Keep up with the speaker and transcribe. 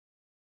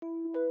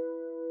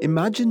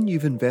Imagine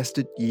you've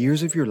invested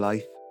years of your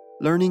life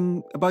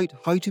learning about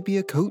how to be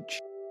a coach.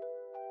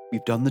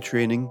 You've done the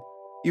training,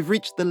 you've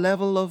reached the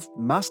level of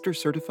Master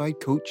Certified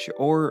Coach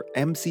or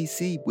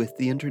MCC with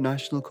the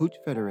International Coach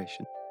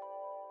Federation.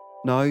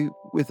 Now,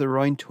 with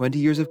around 20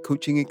 years of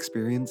coaching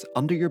experience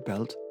under your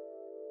belt,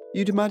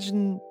 you'd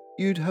imagine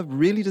you'd have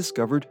really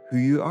discovered who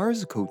you are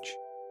as a coach,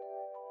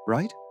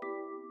 right?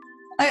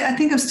 I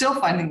think I'm still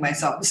finding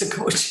myself as a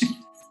coach.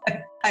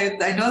 I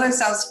know that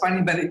sounds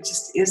funny, but it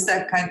just is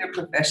that kind of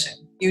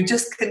profession. You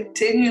just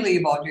continually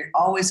evolve. You're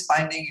always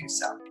finding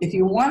yourself. If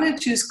you want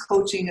to choose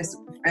coaching as a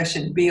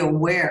profession, be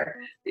aware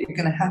that you're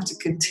going to have to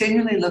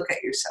continually look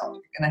at yourself.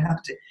 You're going to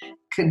have to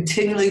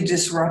continually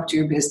disrupt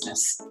your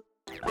business.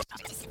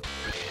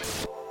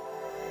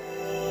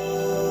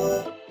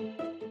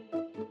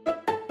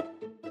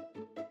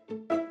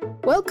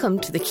 Welcome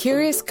to the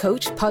Curious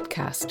Coach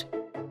podcast.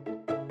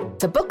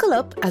 So buckle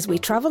up as we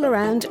travel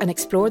around and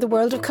explore the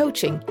world of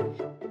coaching.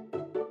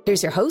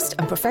 Here's your host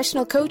and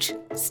professional coach,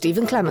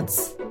 Stephen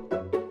Clements.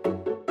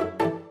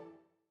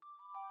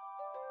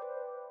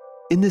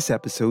 In this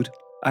episode,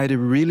 I had a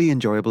really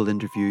enjoyable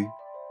interview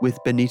with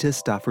Benita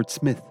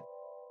Stafford-Smith.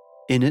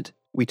 In it,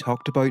 we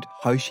talked about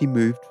how she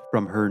moved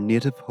from her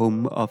native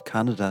home of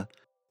Canada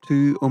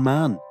to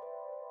Oman,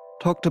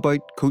 talked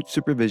about coach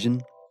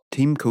supervision,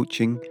 team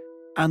coaching,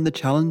 and the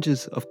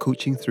challenges of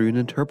coaching through an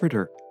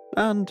interpreter,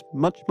 and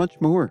much, much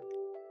more.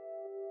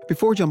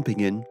 Before jumping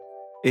in,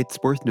 it's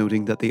worth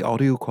noting that the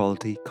audio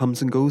quality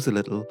comes and goes a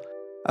little,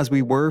 as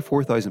we were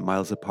 4,000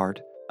 miles apart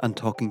and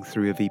talking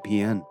through a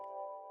VPN.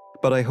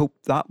 But I hope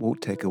that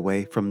won't take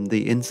away from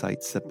the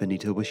insights that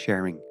Benita was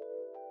sharing.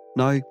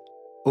 Now,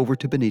 over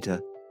to Benita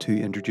to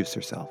introduce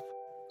herself.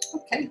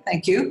 Okay,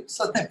 thank you.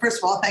 So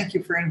first of all, thank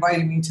you for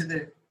inviting me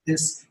to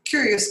this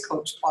Curious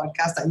Coach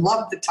podcast. I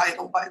love the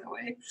title, by the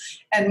way.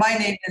 And my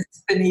name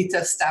is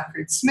Benita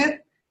Stafford-Smith.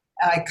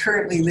 I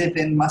currently live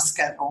in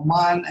Muscat,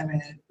 Oman.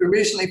 I'm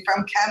originally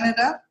from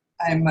Canada.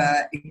 I'm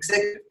an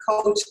executive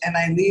coach, and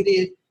I lead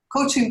a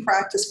coaching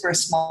practice for a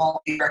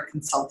small HR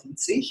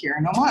consultancy here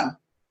in Oman.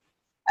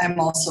 I'm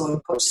also a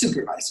coach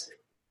supervisor.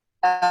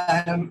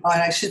 And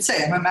I should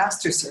say I'm a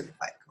Master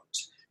Certified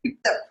Coach.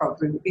 That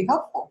probably would be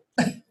helpful.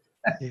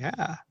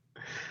 Yeah.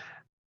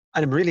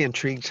 And I'm really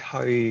intrigued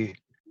how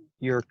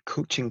your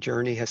coaching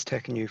journey has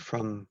taken you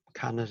from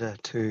Canada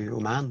to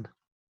Oman.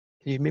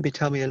 Can you maybe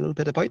tell me a little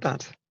bit about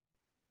that?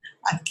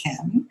 I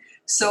can.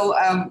 So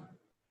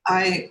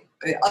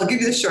I'll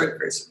give you the short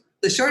version.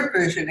 The short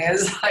version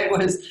is I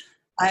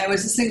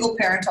was a single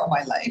parent all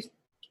my life.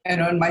 And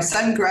when my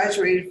son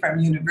graduated from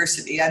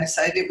university, I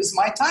decided it was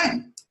my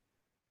time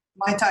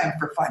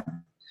for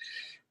fun.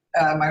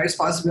 My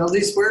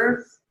responsibilities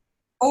were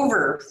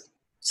over.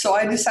 So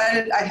I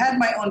decided I had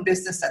my own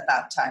business at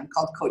that time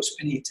called Coach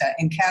Benita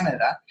in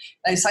Canada.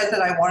 I decided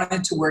that I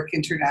wanted to work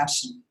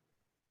internationally.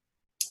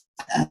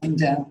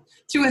 And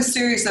through a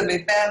series of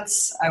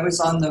events, I was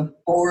on the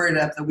board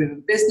of the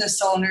Women Business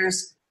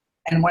Owners,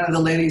 and one of the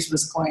ladies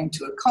was going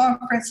to a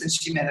conference, and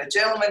she met a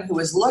gentleman who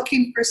was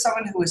looking for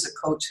someone who was a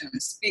coach and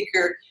a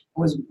speaker,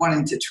 and was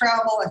wanting to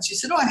travel. And she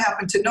said, I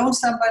happen to know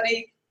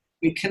somebody.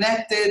 We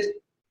connected.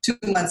 2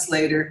 months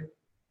later,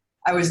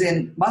 I was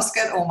in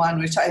Muscat, Oman,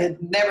 which I had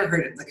never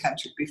heard of the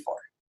country before.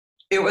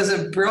 It was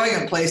a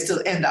brilliant place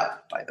to end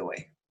up, by the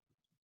way.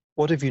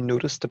 What have you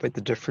noticed about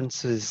the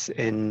differences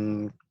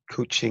in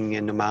coaching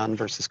in Oman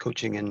versus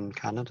coaching in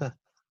Canada?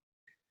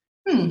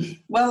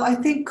 Well, I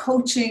think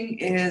coaching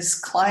is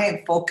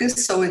client-focused,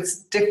 so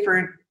it's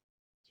different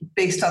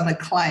based on the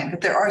client, but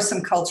there are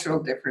some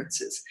cultural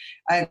differences.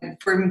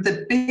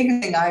 The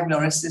big thing I've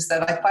noticed is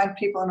that I find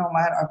people in Oman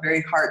are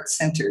very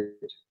heart-centered.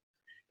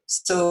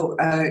 So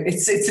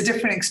it's a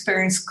different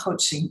experience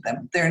coaching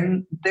them.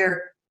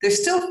 They're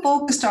still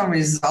focused on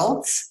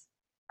results,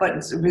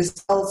 but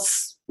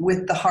results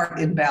with the heart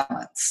in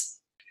balance.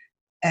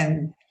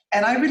 And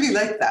I really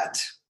like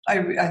that.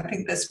 I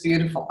think that's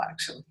beautiful,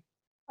 actually.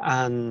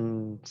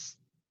 And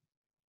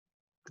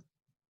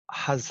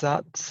has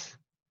that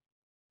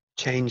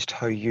changed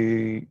how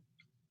you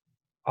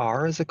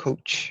are as a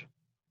coach?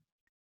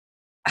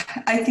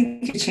 I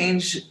think you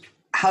change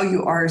how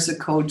you are as a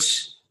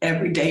coach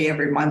every day,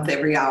 every month,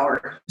 every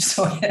hour.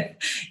 So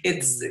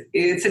it's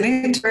an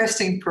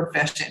interesting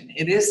profession.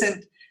 It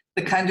isn't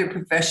the kind of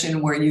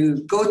profession where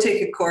you go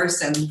take a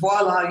course and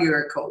voila,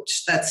 you're a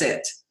coach. That's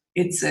it.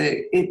 It's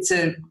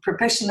a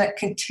profession that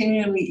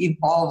continually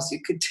evolves. You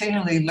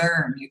continually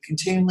learn. You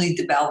continually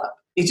develop.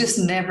 It just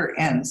never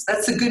ends.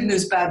 That's the good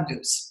news, bad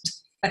news,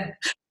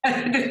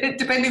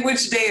 depending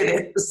which day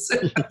it is.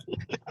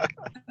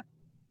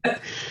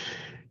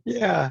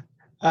 Yeah.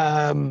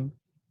 And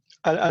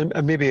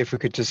maybe if we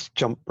could just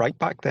jump right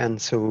back then.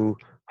 So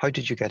how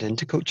did you get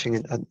into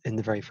coaching in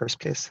the very first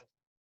place?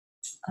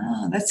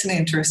 That's an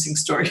interesting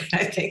story,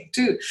 I think,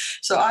 too.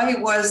 So I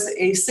was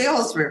a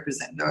sales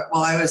representative.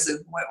 Well, I was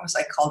what was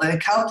I called? An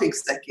account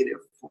executive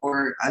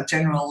for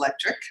General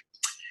Electric.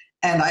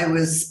 And I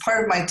was,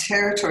 part of my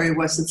territory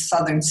was the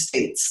southern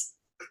states.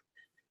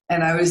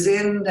 And I was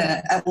in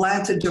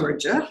Atlanta,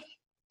 Georgia.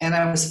 And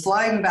I was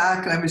flying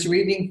back and I was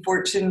reading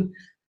Fortune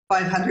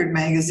 500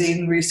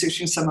 magazine,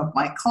 researching some of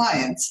my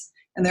clients.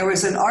 And there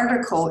was an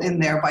article in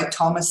there by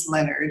Thomas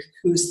Leonard,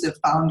 who's the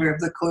founder of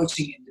the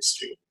coaching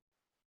industry.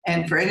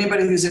 And for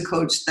anybody who's a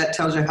coach, that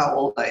tells you how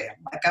old I am.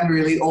 Like, I'm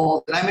really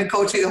old, and I've been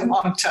coaching a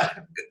long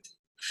time.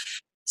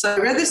 So I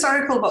read this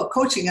article about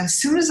coaching. As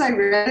soon as I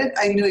read it,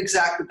 I knew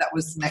exactly that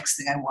was the next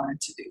thing I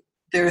wanted to do.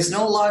 There's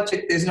no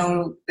logic.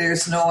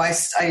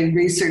 I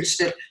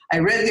researched it. I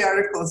read the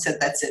article and said,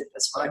 that's it.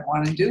 That's what I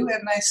want to do.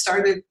 And I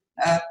started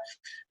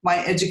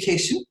my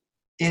education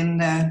in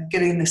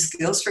getting the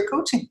skills for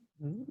coaching.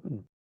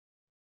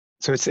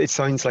 So it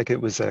sounds like it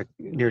was it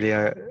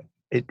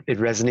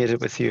resonated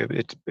with you.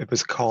 It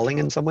was calling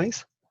in some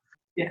ways.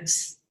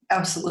 Yes,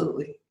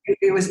 absolutely.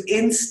 It was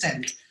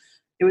instant.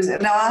 It was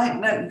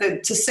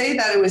to say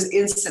that it was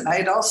instant. I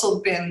had also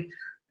been,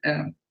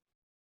 I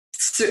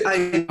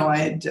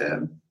had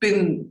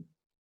been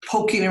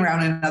poking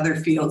around in other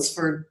fields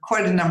for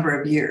quite a number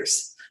of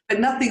years, but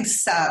nothing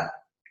sat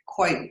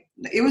quite.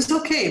 It was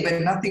okay,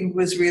 but nothing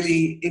was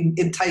really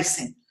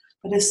enticing.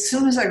 But as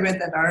soon as I read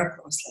that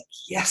article, I was like,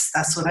 yes,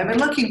 that's what I've been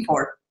looking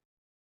for.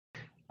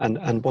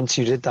 And once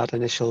you did that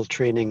initial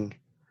training,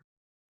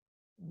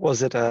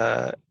 was it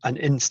an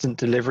instant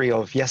delivery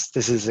of, yes,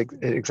 this is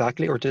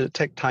exactly, or did it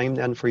take time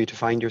then for you to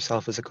find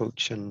yourself as a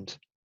coach? And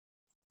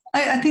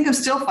I think I'm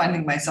still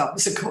finding myself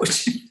as a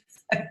coach.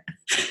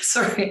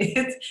 Sorry,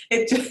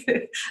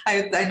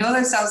 I know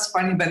that sounds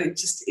funny, but it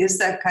just is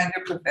that kind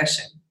of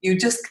profession. You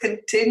just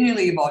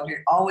continually evolve.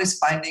 You're always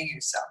finding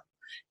yourself.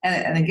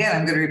 And again,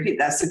 I'm going to repeat,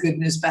 that's the good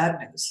news, bad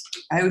news.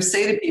 I always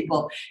say to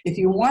people, if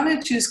you want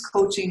to choose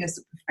coaching as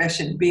a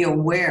profession, be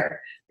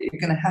aware that you're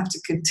going to have to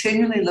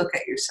continually look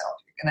at yourself.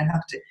 You're going to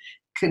have to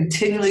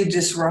continually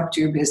disrupt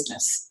your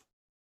business.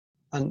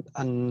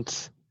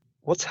 And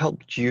what's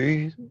helped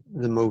you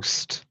the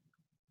most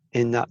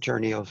in that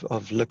journey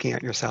of looking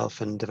at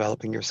yourself and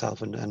developing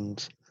yourself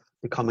and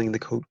becoming the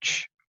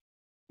coach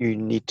you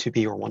need to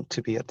be or want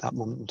to be at that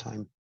moment in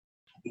time?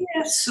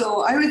 Yeah,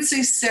 so I would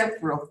say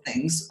several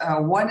things.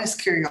 One is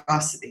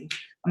curiosity.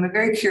 I'm a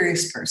very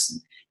curious person,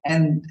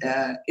 and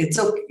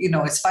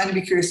it's fine to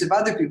be curious of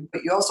other people,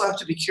 but you also have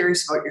to be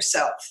curious about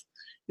yourself.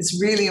 It's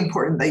really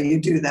important that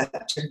you do that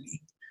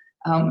journey,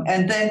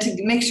 and then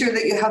to make sure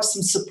that you have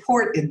some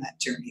support in that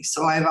journey.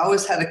 So I've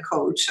always had a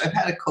coach. I've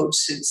had a coach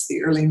since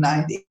the early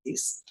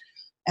 90s,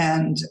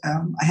 and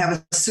I have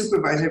a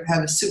supervisor. I've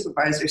had a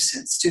supervisor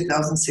since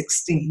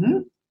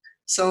 2016.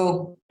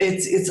 So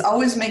it's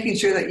always making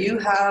sure that you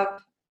have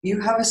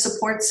a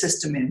support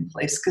system in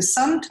place, because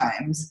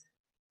sometimes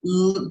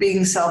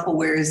being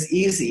self-aware is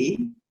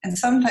easy, and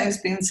sometimes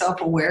being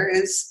self-aware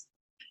is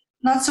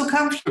not so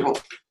comfortable.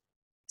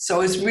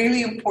 So it's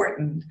really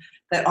important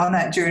that on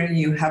that journey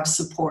you have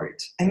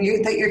support, and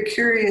that you're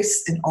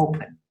curious and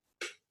open.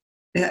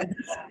 Yeah.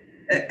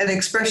 An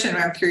expression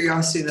around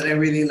curiosity that I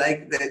really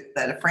like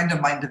that a friend of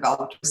mine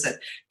developed was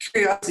that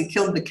curiosity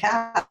killed the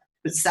cat,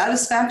 but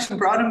satisfaction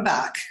brought him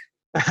back.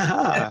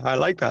 I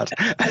like that.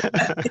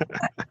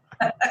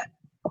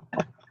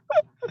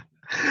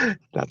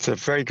 That's a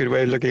very good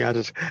way of looking at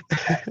it.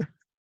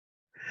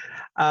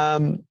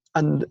 And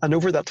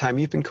over that time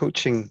you've been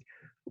coaching,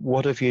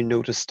 what have you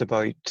noticed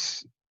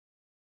about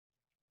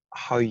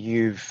how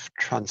you've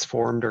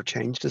transformed or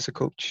changed as a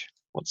coach?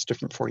 What's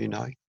different for you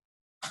now?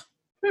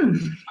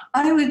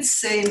 I would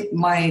say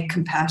my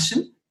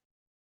compassion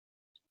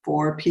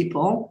for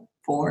people,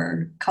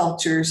 for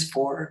cultures,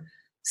 for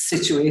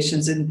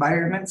situations,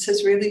 environments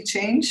has really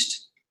changed.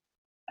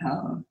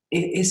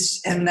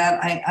 And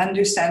that I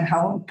understand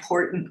how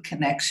important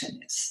connection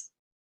is.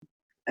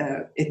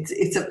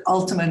 It's of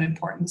ultimate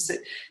importance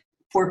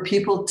for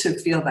people to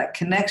feel that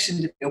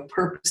connection, to feel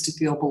purpose, to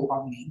feel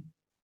belonging.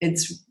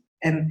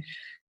 And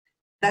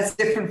that's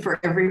different for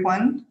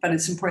everyone, but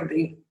it's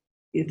important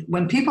that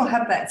when people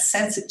have that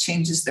sense, it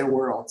changes their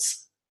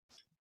worlds.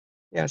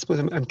 Yeah, I suppose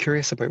I'm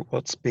curious about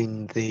what's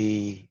been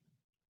the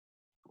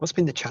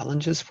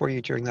challenges for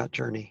you during that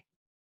journey?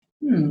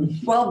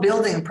 Well,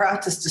 building a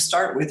practice to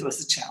start with was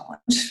a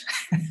challenge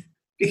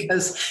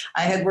because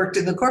I had worked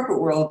in the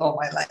corporate world all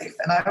my life,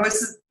 and I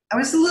was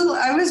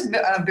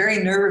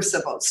very nervous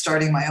about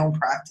starting my own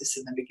practice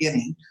in the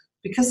beginning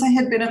because I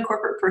had been a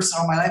corporate person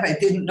all my life. I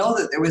didn't know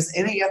that there was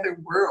any other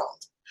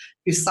world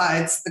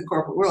besides the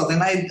corporate world,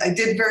 and I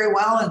did very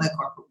well in the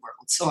corporate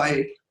world. So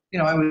I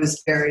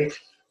was very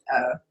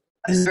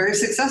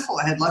successful.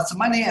 I had lots of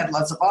money, I had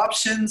lots of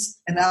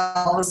options, and now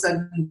all of a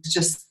sudden it's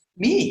just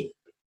me,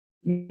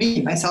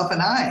 myself,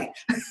 and I.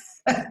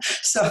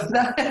 So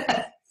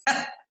that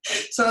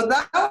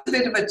was a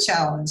bit of a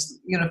challenge,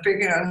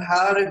 figuring out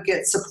how to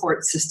get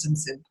support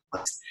systems in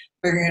place,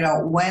 figuring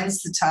out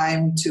when's the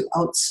time to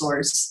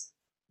outsource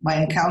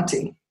my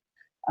accounting,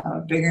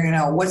 figuring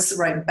out what's the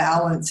right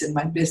balance in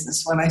my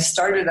business. When I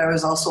started, I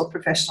was also a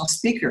professional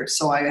speaker,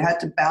 so I had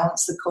to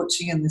balance the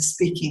coaching and the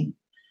speaking.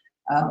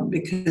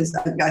 Because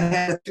I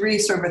had a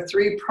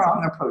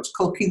three-prong approach: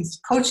 coaching,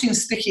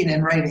 speaking,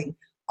 and writing.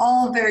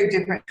 All very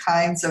different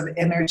kinds of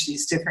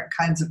energies, different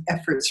kinds of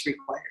efforts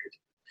required.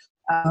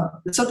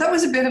 So that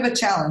was a bit of a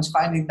challenge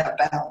finding that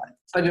balance,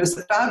 but it was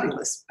a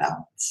fabulous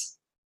balance.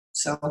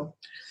 So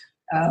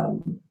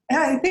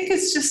I think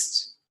it's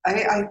just,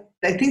 I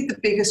think the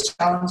biggest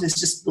challenge is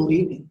just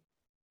believing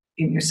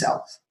in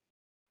yourself.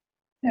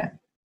 Yeah.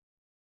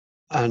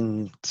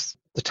 And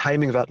the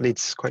timing of that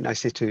leads quite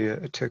nicely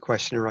to a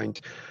question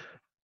around,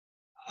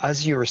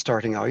 as you were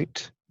starting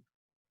out,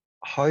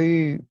 how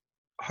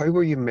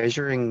were you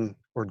measuring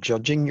or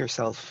judging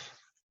yourself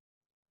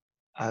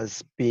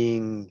as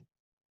being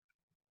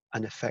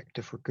an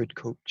effective or good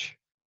coach?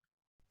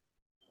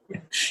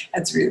 Yeah,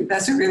 that's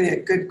really a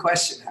good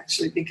question,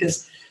 actually,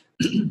 because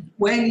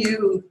when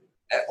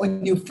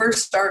you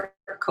first start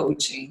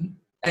coaching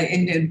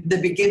in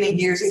the beginning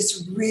years,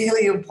 it's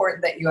really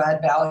important that you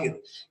add value,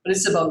 but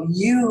it's about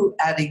you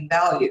adding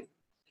value.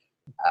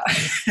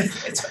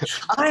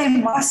 I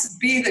must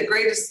be the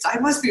greatest. I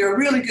must be a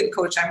really good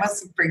coach. I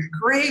must bring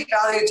great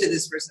value to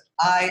this person.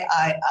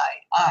 I.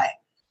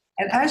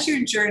 And as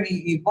your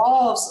journey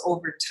evolves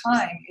over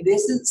time, it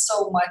isn't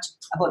so much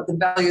about the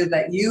value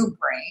that you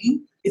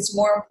bring. It's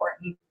more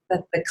important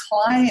that the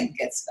client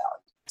gets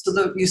value. So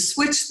that you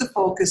switch the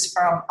focus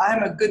from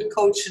I'm a good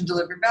coach and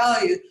deliver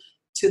value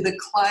to the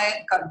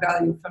client got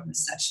value from the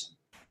session.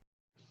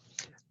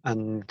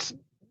 And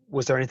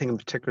was there anything in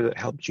particular that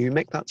helped you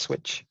make that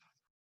switch?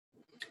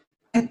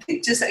 I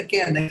think just,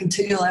 again, the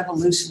continual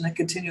evolution, the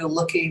continual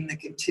looking, the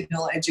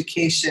continual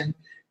education,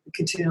 the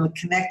continual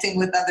connecting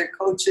with other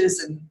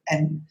coaches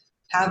and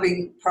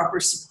having proper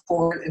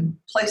support and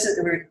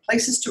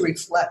places to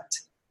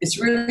reflect. It's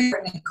really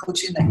important in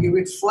coaching that you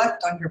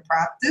reflect on your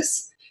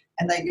practice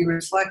and that you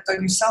reflect on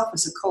yourself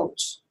as a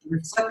coach. The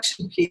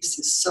reflection piece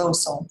is so,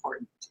 so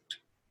important.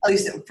 At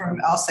least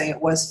I'll say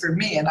it was for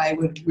me, and I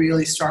would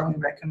really strongly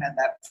recommend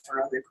that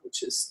for other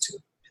coaches too.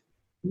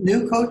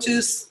 New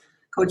coaches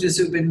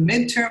who've been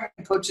midterm,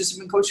 coaches who've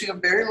been coaching a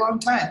very long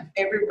time.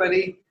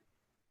 Everybody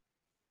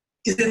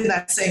is in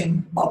that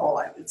same bubble,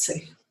 I would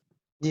say.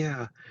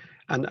 Yeah,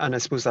 and I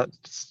suppose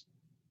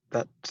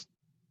that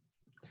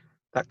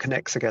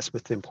connects, I guess,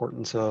 with the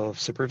importance of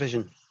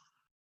supervision.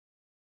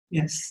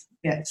 Yes.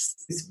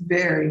 It's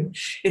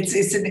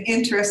an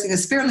interesting,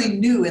 it's fairly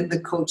new in the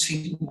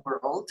coaching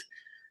world.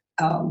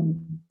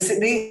 It's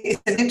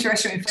an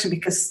interesting question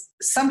because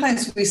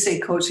sometimes we say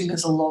coaching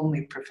is a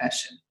lonely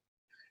profession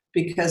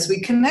because we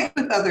connect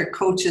with other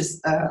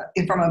coaches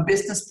from a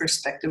business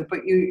perspective,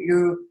 but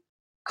your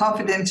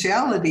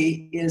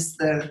confidentiality is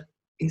the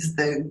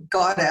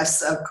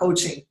goddess of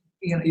coaching.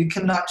 You know, you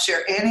cannot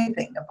share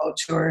anything about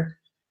your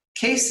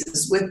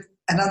cases with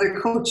another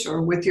coach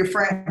or with your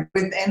friend,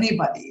 with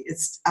anybody.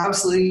 It's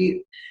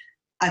absolutely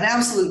an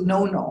absolute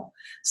no-no.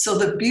 So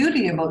the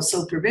beauty about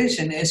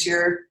supervision is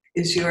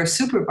your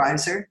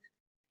supervisor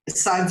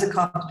signs a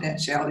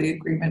confidentiality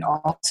agreement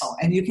also,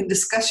 and you can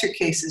discuss your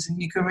cases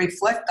and you can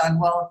reflect on,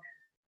 well,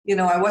 you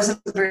know, I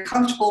wasn't very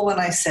comfortable when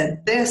I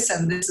said this,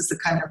 and this is the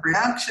kind of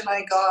reaction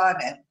I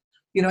got, and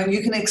you know, and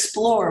you can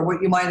explore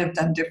what you might have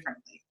done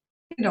differently.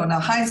 You know, now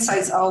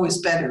hindsight's always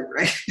better,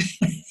 right?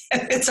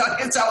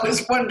 It's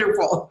always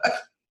wonderful.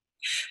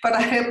 But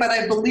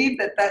I believe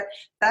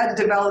that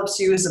develops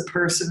you as a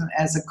person,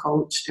 as a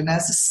coach, and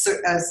as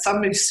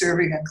somebody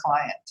serving a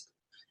client,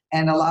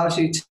 and allows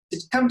you to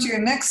come to your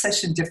next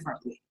session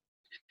differently.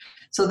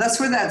 So that's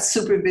where that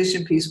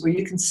supervision piece, where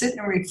you can sit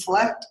and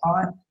reflect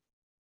on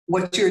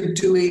what you're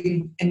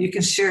doing, and you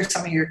can share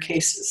some of your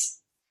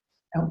cases.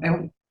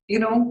 And you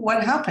know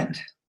what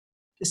happened.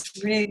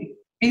 Just really,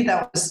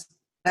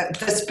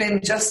 that's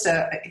been just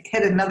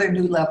hit another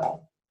new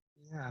level.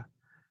 Yeah.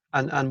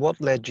 And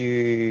what led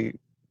you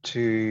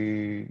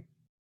to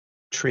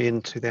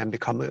train to then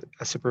become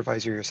a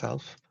supervisor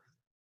yourself?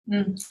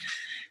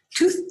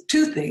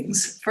 Two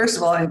things. First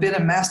of all, I've been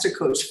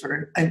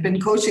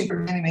coaching for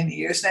many, many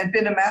years, and I've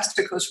been a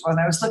master coach when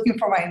I was looking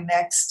for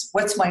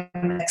what's my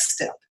next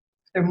step?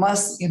 There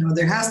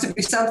has to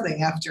be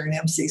something after an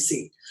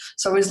MCC.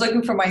 So I was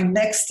looking for my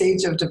next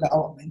stage of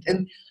development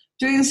and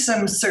doing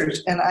some search,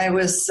 and I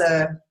was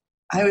at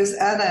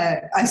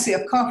a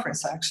ICF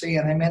conference, actually,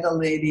 and I met a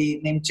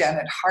lady named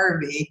Janet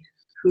Harvey,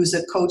 who's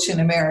a coach in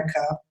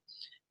America.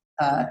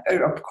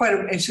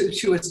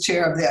 She was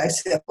chair of the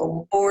ICF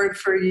board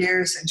for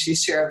years, and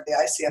she's chair of the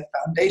ICF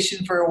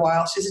Foundation for a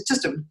while. She's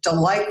just a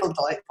delightful,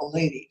 delightful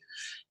lady.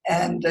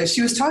 And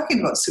she was talking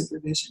about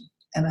supervision.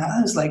 And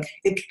I was like,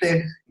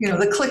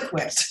 the click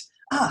went,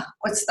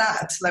 what's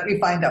that? Let me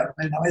find out.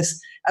 And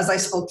as I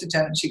spoke to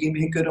Janet, she gave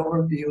me a good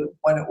overview of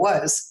what it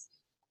was.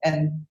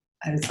 And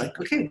I was like,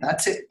 okay,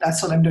 that's it.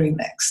 That's what I'm doing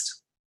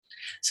next.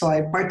 So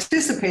I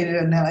participated,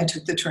 and then I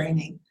took the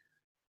training.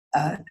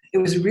 It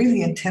was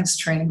really intense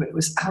training, but it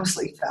was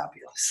absolutely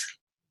fabulous.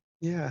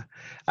 Yeah.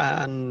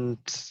 And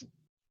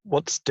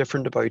what's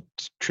different about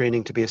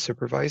training to be a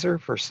supervisor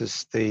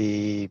versus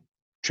the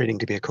training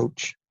to be a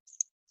coach?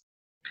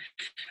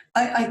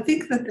 I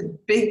think that the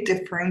big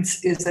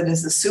difference is that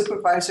as a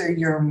supervisor,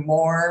 you're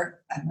more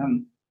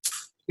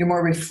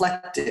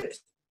reflective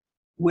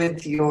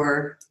with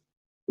your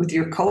with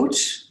your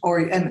coach,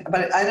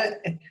 but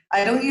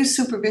I don't use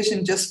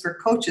supervision just for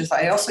coaches.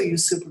 I also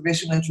use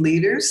supervision with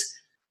leaders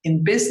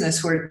in business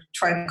who are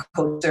trying to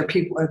coach their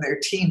people or their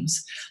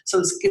teams.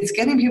 So it's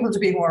getting people to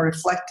be more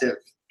reflective.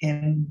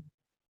 In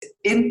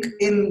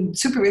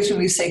supervision,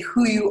 we say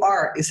who you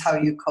are is how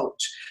you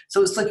coach.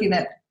 So it's looking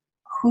at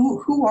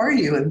who are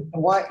you and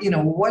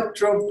what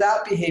drove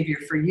that behavior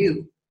for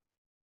you.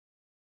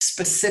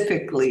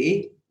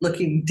 Specifically,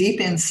 looking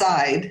deep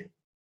inside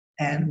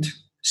and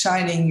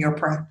shining your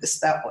practice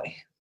that way.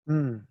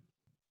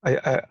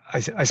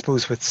 I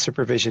suppose with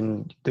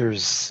supervision,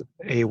 there's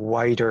a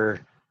wider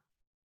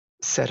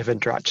set of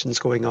interactions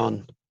going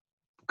on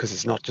because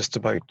it's not just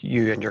about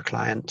you and your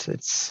client.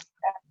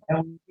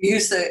 We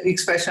use the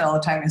expression all the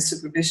time in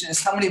supervision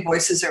is how many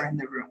voices are in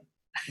the room.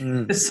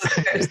 And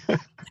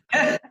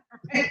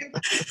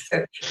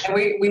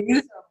we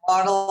use a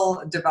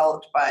model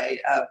developed by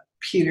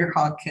Peter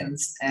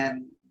Hawkins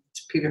and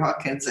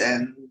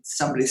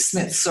somebody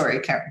Smith, sorry, I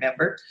can't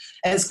remember.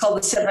 And it's called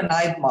the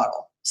 7-eyed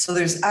model. So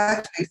there's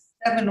actually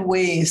 7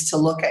 ways to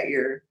look at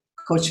your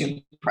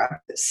coaching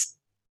practice.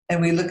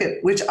 And we look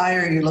at which eye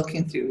are you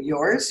looking through,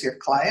 yours, your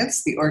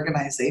clients, the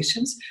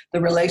organizations, the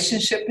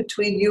relationship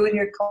between you and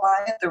your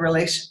client, the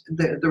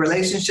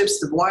relationships,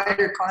 the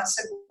wider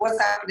concept, what's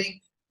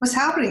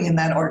happening in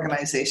that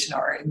organization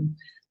or in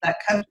that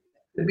country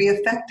could be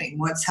affecting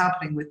what's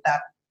happening with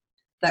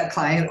that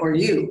client or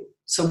you.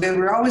 So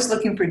we're always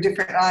looking for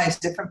different eyes,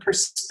 different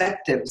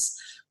perspectives,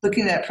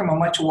 looking at it from a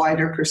much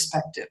wider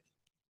perspective.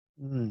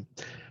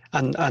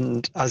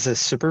 And as a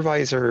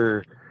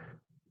supervisor,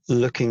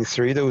 looking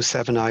through those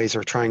 7 eyes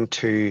or trying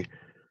to,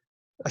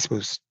 I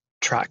suppose,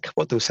 track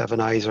what those 7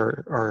 eyes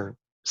are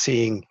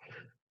seeing,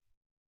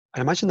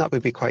 I imagine that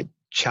would be quite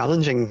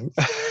challenging.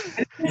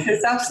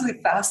 It's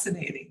absolutely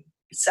fascinating.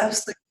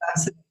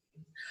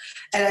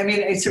 And I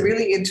mean, it's a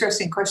really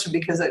interesting question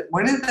because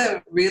one of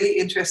the really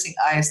interesting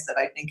eyes that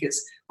I think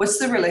is, what's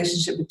the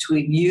relationship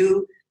between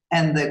you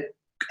and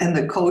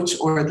the coach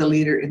or the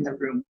leader in the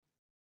room?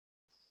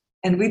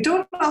 And we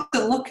don't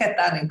often look at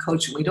that in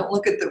coaching. We don't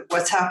look at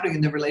what's happening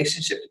in the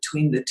relationship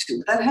between the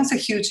two. That has a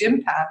huge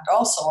impact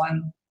also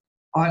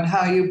on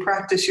how you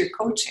practice your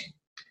coaching.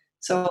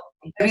 So,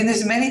 I mean,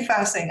 there's many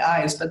fascinating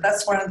eyes, but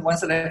that's one of the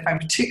ones that I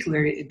find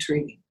particularly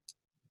intriguing.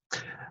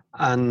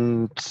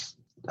 And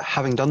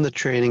having done the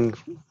training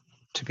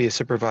to be a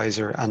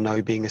supervisor and now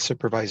being a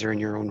supervisor in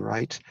your own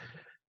right,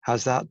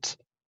 has that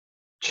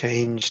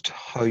changed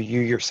how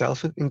you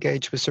yourself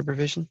engage with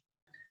supervision?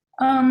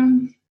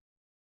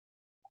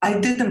 I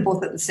did them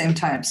both at the same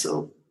time.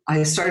 So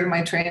I started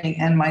my training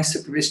and my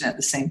supervision at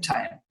the same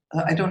time.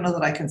 I don't know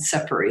that I can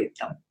separate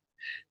them,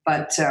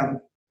 but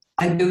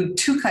I do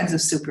 2 kinds of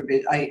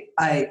supervision.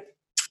 I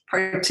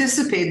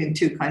participate in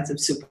 2 kinds of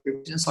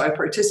supervision. So I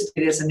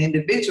participate as an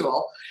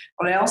individual,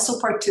 but I also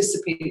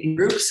participate in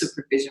group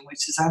supervision,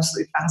 which is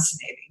absolutely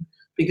fascinating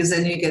because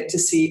then you get to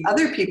see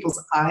other people's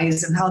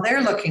eyes and how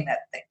they're looking at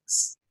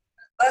things.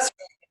 That's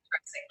really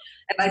interesting.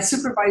 And I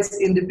supervise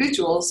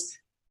individuals,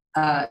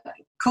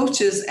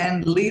 coaches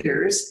and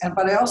leaders,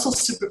 but I also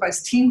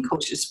supervise team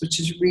coaches, which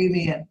is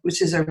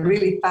a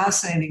really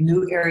fascinating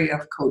new area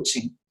of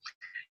coaching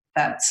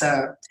that's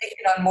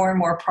taking on more and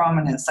more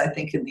prominence, I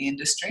think, in the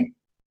industry.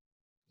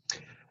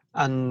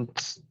 And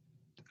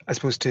I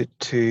suppose to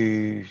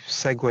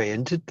segue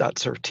into that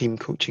sort of team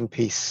coaching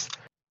piece,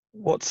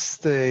 what's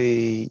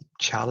the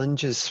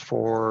challenges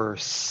for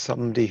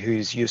somebody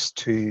who's used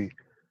to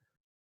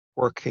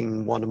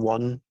working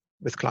one-on-one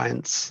with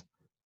clients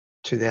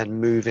to then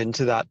move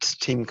into that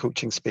team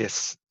coaching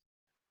space?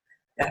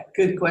 Yeah,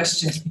 good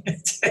question.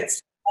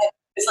 It's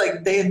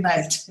like day and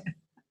night. So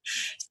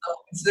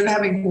instead of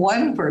having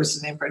one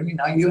person in front of you,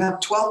 now you have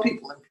 12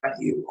 people in front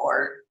of you,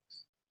 or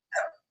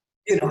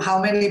how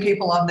many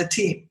people on the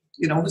team.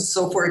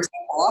 So for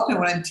example, often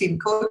when I'm team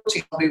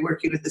coaching, I'll be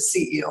working with the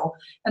CEO,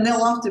 and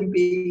there'll often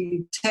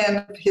be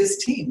 10 of his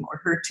team or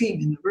her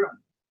team in the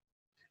room.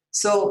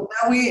 So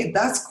now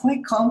that's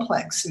quite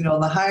complex.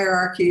 The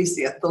hierarchies,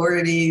 the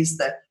authorities,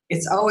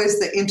 it's always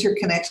the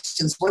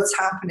interconnections. What's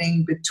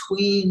happening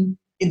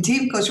in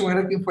team coaching,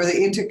 we're looking for the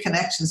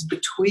interconnections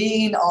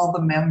between all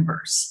the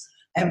members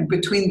and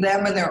between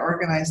them and their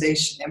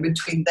organization and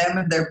between them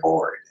and their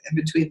board and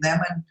between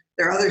them and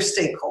their other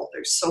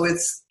stakeholders. So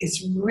it's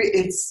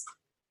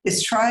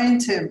trying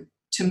to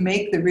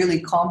make the really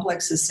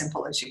complex as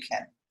simple as you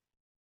can.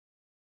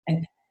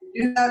 And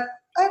to do that,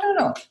 I don't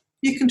know,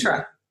 you can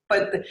try.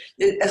 But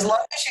as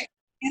long as you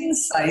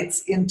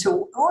insights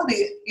into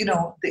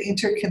the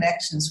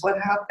interconnections. What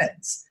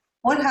happens?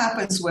 What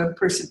happens when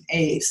person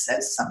A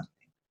says something?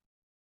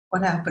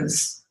 What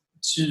happens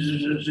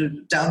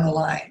down the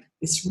line?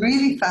 It's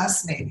really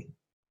fascinating.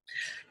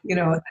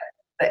 The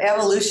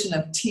evolution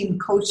of team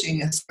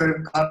coaching has sort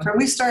of gone from,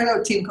 we started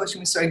out team coaching,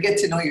 we started get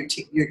to know your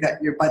team,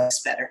 your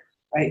buddies better,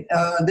 right?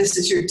 This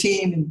is your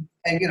team,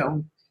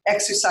 and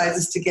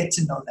exercises to get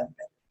to know them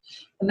better.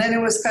 And then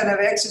it was kind of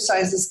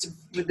exercises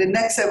the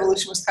next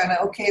evolution was kind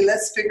of, okay,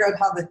 let's figure out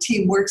how the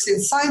team works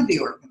inside the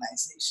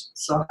organization.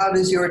 So how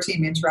does your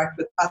team interact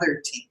with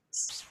other teams?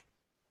 connections.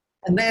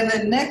 And then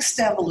the next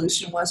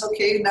evolution was,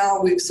 okay,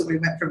 now we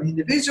went from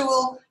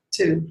individual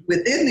to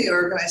within the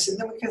organization.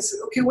 Then we can say,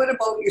 okay, what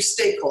about your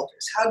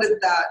stakeholders? How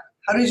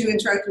did you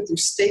interact with your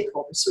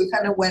stakeholders? So we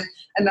kind of went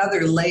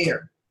another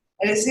layer.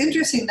 And it's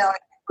interesting now,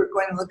 we're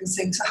going to look and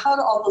saying, so how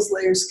do all those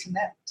layers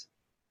connect?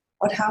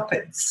 What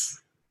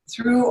happens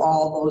through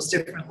all those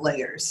different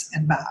layers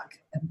and back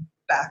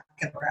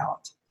and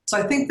around? So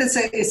I think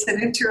it's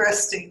an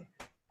interesting,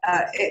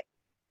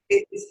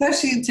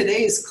 especially in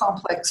today's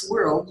complex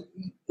world,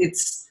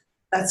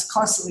 that's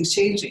constantly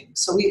changing.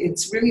 So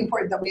it's really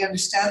important that we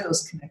understand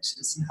those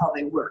connections and how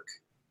they work.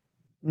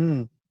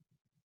 And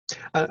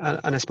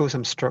I suppose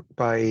I'm struck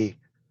by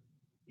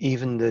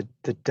even the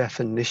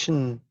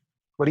definition,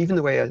 but even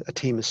the way a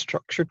team is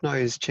structured now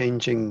is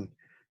changing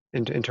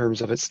in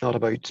terms of it's not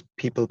about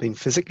people being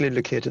physically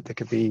located. They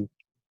could be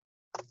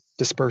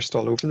dispersed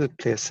all over the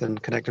place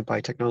and connected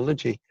by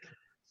technology.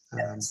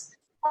 Yes.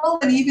 Well,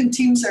 and even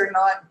teams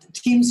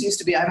used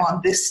to be, I'm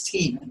on this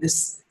team.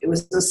 It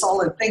was a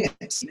solid thing.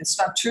 It's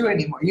not true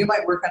anymore. You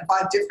might work on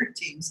 5 different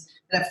teams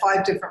and have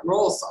 5 different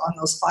roles on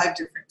those 5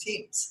 different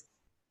teams.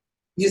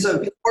 So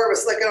before it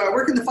was like, I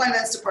work in the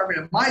finance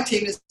department and my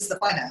team is the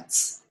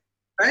finance,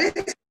 right?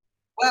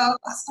 Well,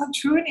 that's not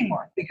true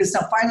anymore because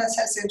now finance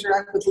has to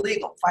interact with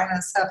legal.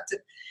 Finance has to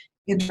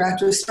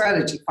interact with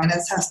strategy.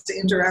 Finance has to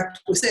interact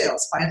with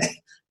sales,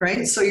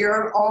 right? So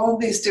you're on all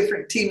these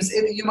different teams.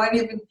 You might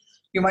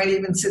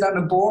even sit on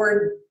a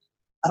board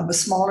of a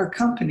smaller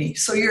company.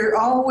 So you're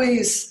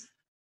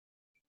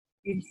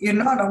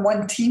not on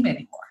one team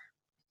anymore.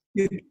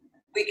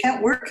 We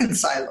can't work in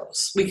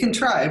silos. We can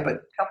try,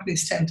 but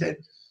companies tend to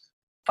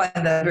find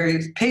that a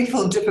very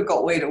painful and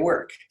difficult way to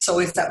work. So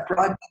it's that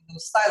broadening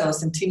those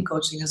silos, and team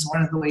coaching is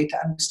one of the ways to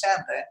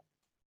understand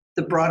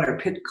the broader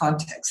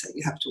context that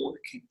you have to work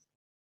in.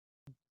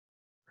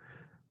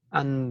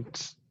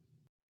 And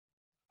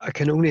I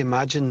can only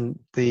imagine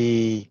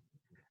the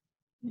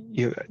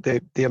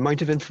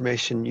amount of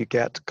information you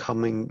get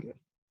coming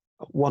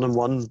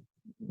one-on-one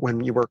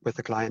when you work with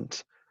a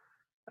client,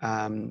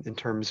 in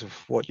terms of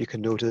what you can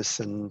notice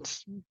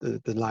and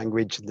the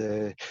language,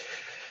 the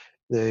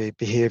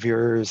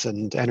behaviors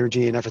and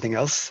energy and everything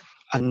else.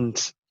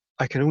 And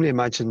I can only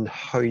imagine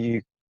how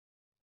it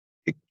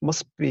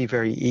must be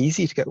very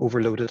easy to get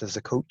overloaded as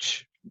a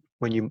coach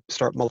when you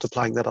start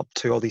multiplying that up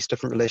to all these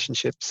different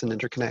relationships and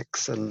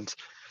interconnects. And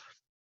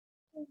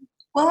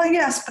well,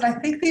 yes, but I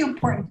think the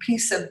important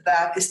piece of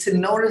that is to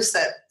notice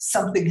that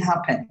something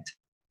happened,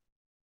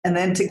 and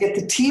then to get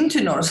the team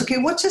to notice, okay,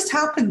 what just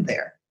happened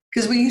there?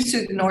 Because we used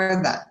to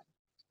ignore that.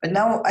 But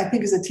now I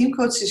think as a team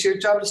coach, it's your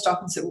job to stop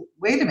and say,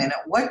 wait a minute,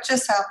 what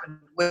just happened?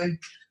 When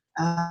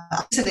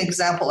it's an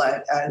example, a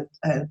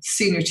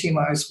senior team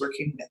I was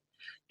working with,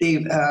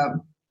 they've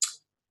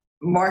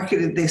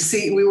marketed,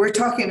 we were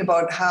talking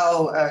about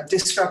how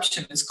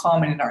disruption is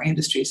common in our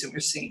industries, and we're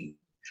seeing,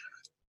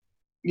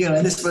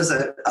 this was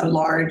a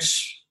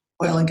large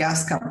oil and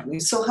gas company.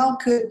 So how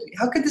could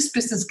this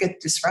business get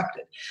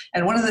disrupted?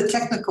 And one of the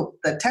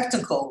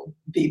technical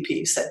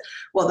VP said,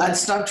 well,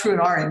 that's not true in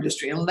our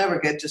industry. It'll never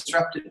get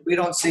disrupted. We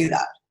don't see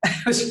that.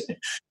 And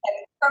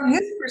from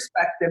his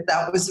perspective,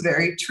 that was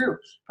very true.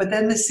 But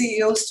then the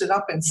CEO stood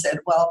up and said,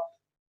 well,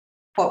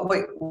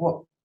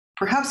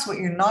 perhaps what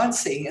you're not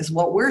seeing is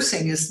what we're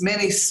seeing is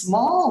many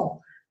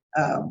small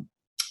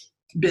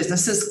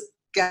businesses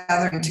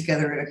gathering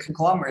together in a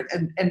conglomerate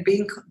and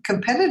being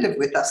competitive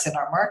with us in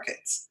our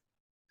markets.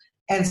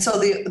 And so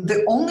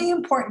the only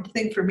important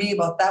thing for me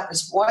about that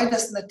was, why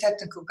doesn't the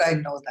technical guy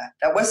know that?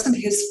 That wasn't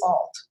his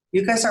fault.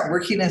 You guys aren't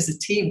working as a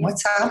team.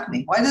 What's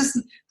happening?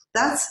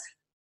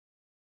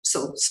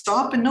 So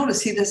stop and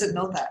notice he doesn't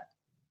know that.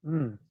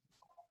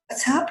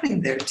 What's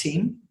happening there,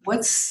 team?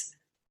 What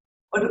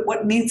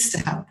needs to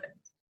happen,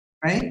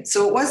 right?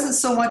 So it wasn't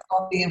so much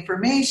about the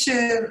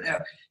information,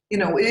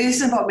 it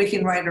isn't about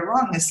making right or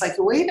wrong. It's like,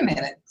 wait a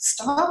minute,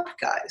 stop,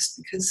 guys,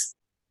 because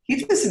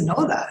he doesn't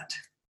know that.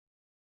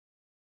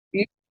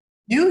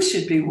 You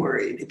should be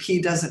worried if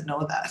he doesn't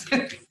know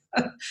that.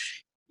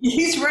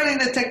 He's running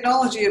the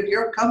technology of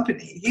your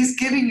company. He's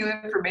giving you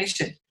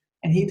information,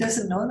 and he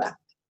doesn't know that.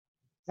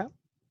 Yeah.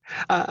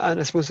 And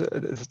I suppose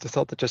the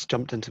thought that just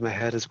jumped into my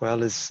head as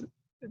well is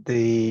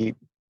the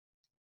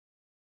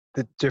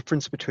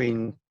difference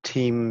between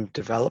team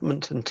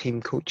development and team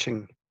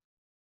coaching.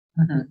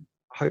 Mm-hmm.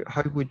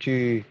 How would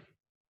you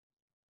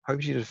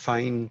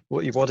define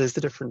what is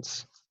the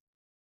difference?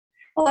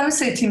 Well, I would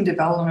say team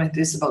development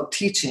is about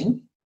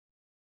teaching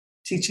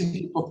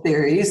people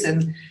theories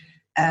and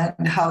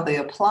how they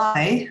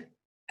apply,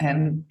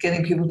 and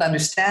getting people to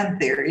understand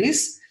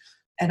theories.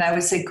 And I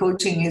would say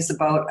coaching is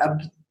about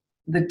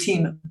the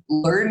team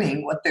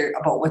learning what they're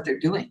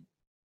doing.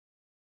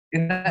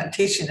 You're not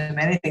teaching them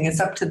anything. It's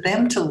up to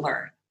them to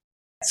learn.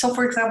 So,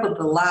 for example,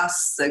 the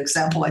last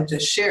example I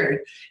just shared,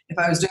 if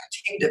I was doing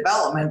team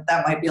development,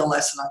 that might be a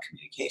lesson on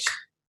communication.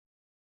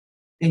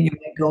 And you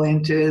might go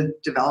into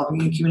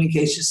developing a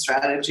communication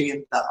strategy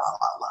and blah, blah,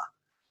 blah, blah.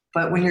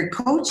 But when you're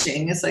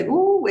coaching, it's like,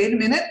 oh, wait a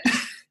minute.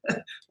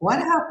 What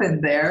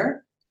happened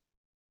there?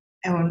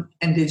 And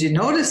did you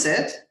notice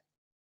it?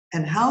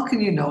 And how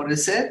can you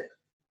notice it?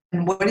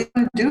 And what are you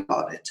going to do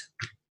about it?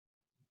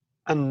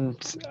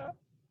 And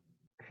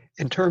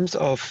in terms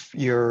of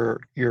your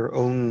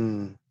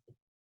own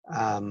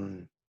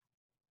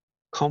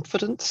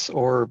confidence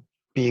or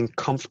being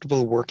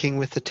comfortable working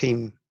with the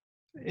team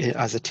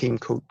as a team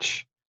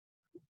coach,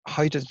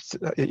 how did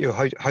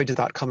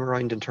that come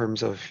around in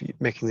terms of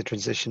making the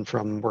transition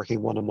from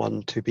working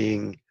one-on-one to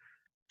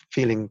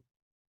feeling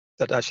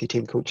that actually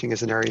team coaching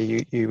is an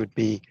area you would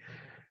be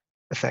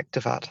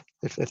effective at,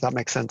 if that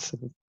makes sense?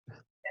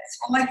 Yes.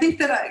 Well, I think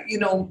that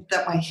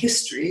that my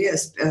history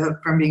as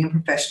from being a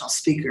professional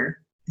speaker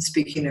and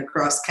speaking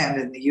across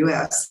Canada and the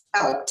U.S.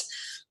 helped,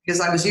 because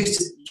I was used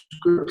to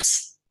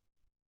groups.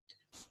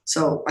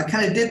 So I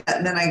kind of did that,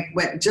 and then I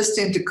went just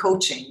into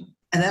coaching.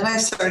 And then I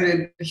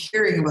started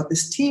hearing about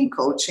this team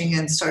coaching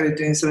and started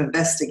doing some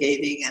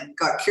investigating and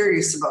got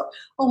curious about,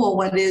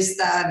 what is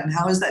that? And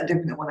how is that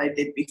different than what I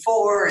did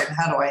before? And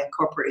how do I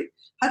incorporate,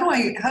 how do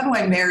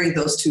I marry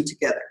those two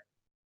together?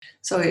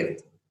 So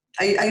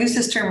I use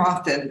this term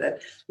often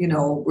that,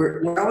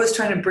 we're always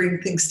trying to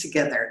bring things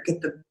together,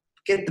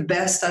 get the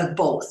best out of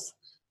both.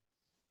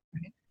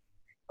 Right?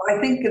 I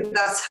think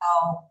that's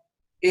how,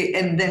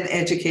 and then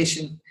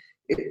education,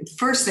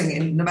 first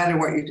thing, no matter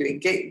what you're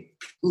doing,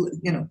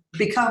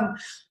 become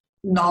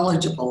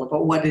knowledgeable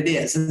about what it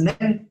is. And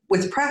then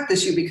with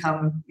practice, you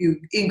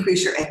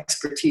increase your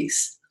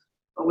expertise.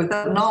 But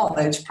without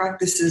knowledge,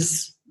 practice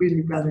is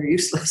really rather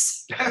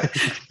useless.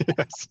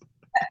 Yes.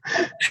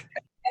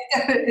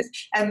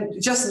 And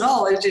just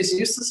knowledge is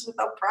useless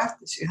without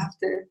practice. You have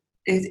to,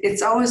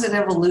 it's always an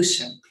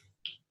evolution.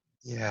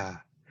 Yeah.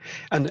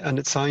 And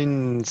it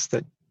sounds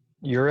that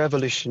your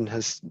evolution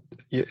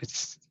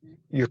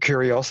your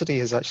curiosity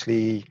has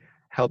actually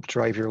helped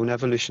drive your own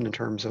evolution in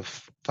terms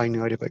of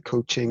finding out about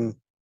coaching,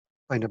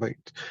 finding about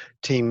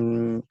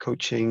team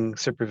coaching,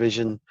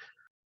 supervision.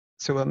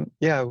 So,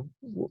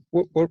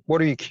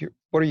 what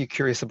are you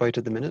curious about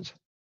at the minute?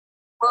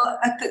 Well,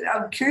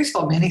 I'm curious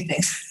about many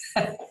things.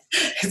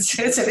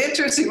 It's an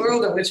interesting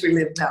world in which we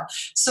live now.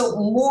 So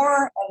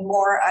more and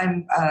more,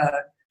 I'm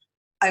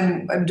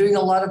doing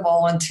a lot of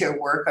volunteer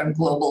work on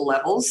global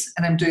levels,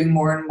 and I'm doing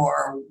more and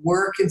more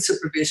work in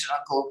supervision on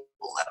global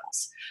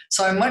levels.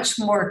 So I'm much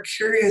more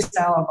curious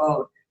now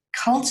about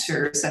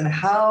cultures and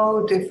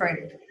how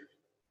different,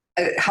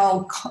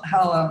 how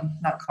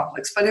not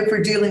complex, but if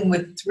we're dealing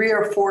with 3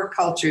 or 4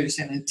 cultures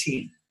in a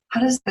team,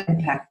 how does that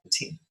impact the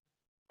team?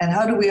 And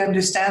how do we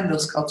understand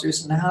those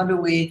cultures, and how do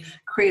we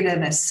create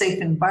a safe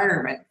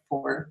environment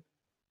for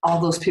all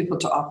those people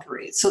to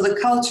operate? So the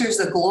cultures,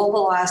 the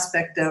global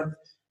aspect of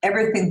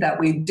everything that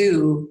we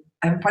do,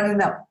 I'm finding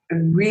that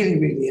really,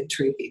 really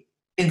intriguing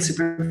in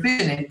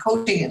supervision, in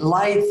coaching, in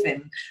life,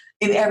 and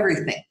in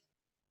everything.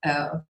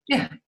 And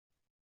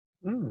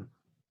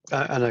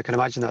I can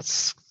imagine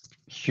that's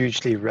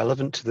hugely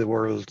relevant to the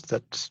world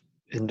that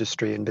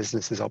industry and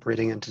business is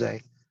operating in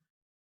today.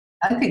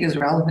 I think it's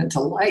relevant to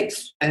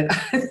life, and I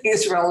think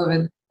it's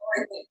relevant to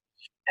everything.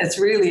 It's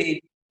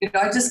really,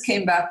 I just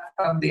came back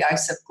from the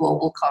ICEP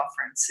Global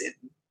Conference in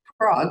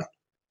Prague,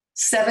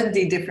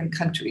 70 different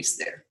countries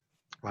there.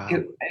 Wow.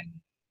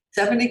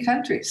 70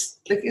 countries.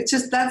 It's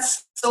just,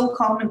 that's so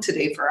common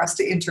today for us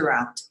to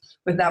interact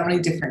with that many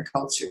different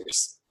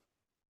cultures.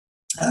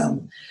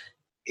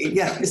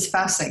 It's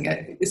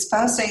fascinating. It's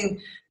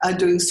fascinating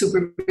doing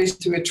supervision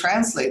through a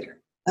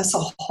translator. That's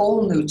a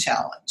whole new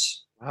challenge.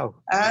 Wow.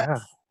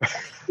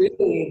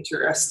 Really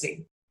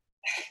interesting.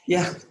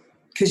 Yeah,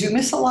 because you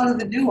miss a lot of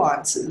the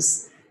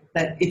nuances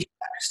that if you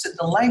understood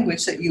the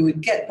language that you would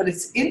get. But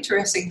it's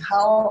interesting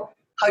how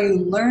you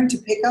learn to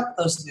pick up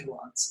those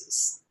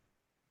nuances.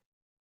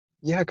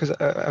 Yeah, because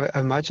I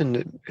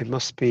imagine it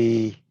must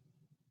be,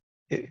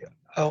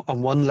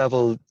 on one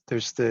level,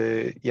 there's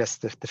the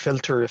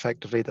filter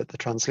effectively that the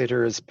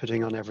translator is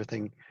putting on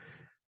everything.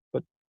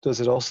 But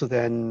does it also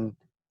then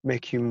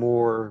make you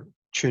more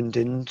tuned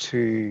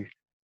into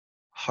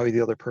how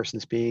the other person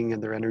is being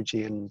and their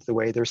energy and the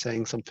way they're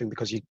saying something,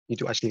 because you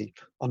do actually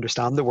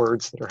understand the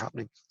words that are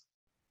happening?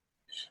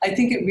 I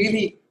think it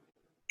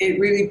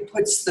really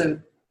puts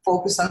the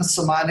focus on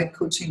somatic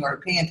coaching,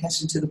 or paying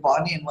attention to the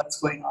body and what's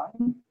going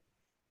on.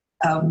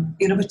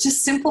 But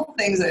just simple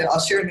things. I'll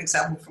share an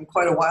example from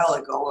quite a while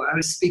ago. I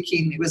was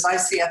speaking, it was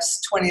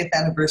ICF's 20th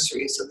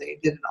anniversary, so they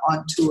did an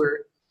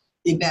on-tour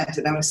event,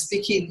 and I was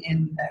speaking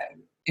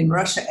in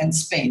Russia and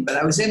Spain, but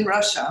I was in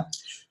Russia,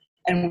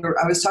 and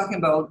I was talking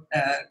about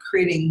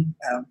creating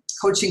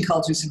coaching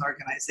cultures in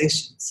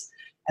organizations.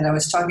 And I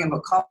was talking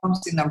about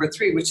competency number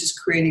 3, which is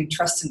creating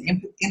trust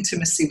and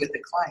intimacy with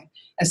the client.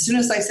 As soon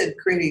as I said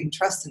creating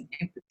trust and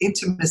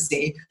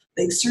intimacy,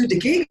 they started to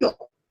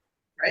giggle,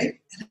 right?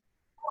 And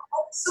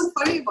what's so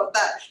funny about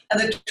that?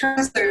 And the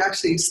translator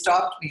actually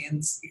stopped me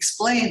and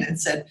explained and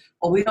said,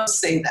 well, we don't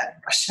say that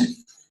in Russian.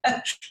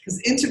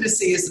 Because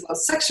intimacy is about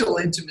sexual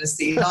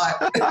intimacy, not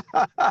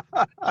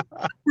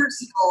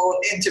personal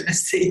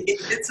intimacy.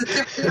 It's a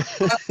different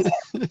concept.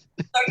 So, you can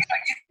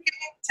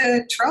get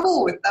into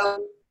trouble without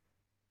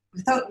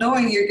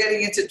knowing you're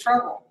getting into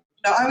trouble.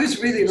 Now, I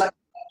was really lucky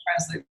that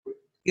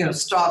translator,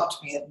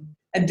 stopped me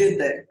and did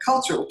the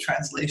cultural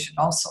translation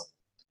also.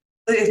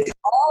 But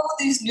all of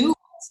these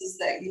nuances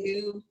that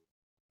you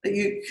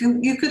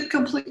could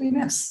completely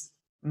miss.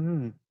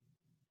 Mm.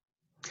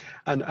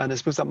 And I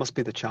suppose that must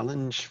be the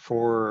challenge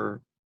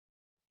for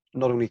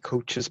not only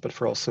coaches, but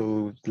for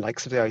also the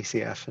likes of the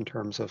ICF in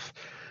terms of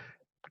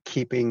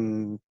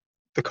keeping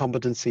the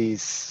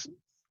competencies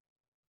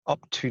up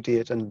to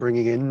date and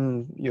bringing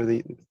in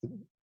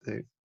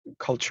the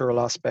cultural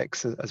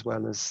aspects as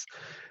well as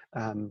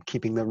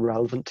keeping them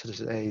relevant to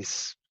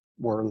today's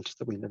world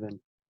that we live in.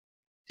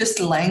 Just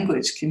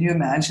language. Can you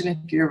imagine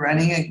if you're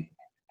running an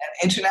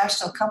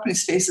international company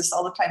faces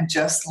all the time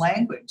just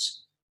language?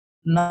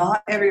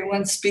 Not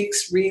everyone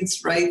speaks,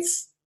 reads,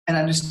 writes, and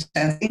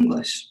understands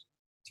English,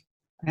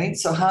 right?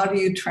 So how do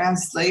you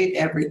translate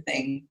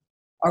everything?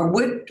 Or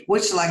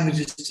which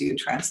languages do you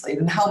translate,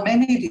 and how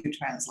many do you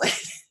translate?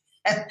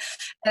 and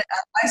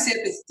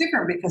ICF is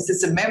different because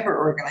it's a member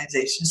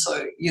organization,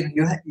 so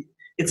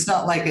it's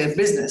not like a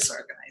business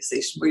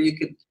organization where you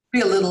could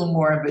be a little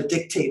more of a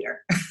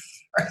dictator,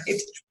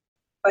 right?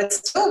 But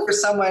still, for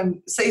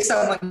someone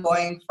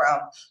going from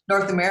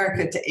North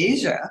America to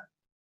Asia,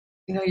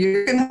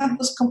 you're going to have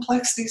those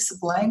complexities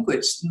of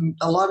language. And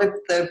a lot of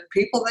the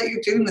people that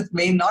you're dealing with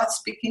may not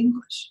speak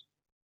English,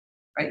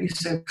 right? You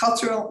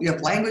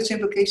have language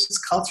implications,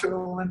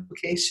 cultural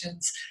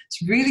implications.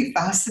 It's really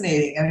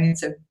fascinating. I mean,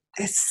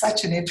 it's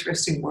such an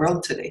interesting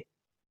world today.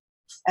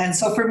 And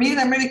so for me,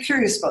 I'm really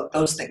curious about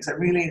those things. I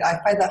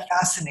find that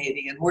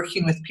fascinating, and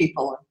working with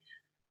people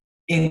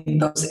in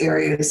those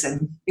areas,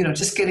 and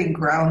just getting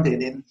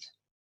grounded in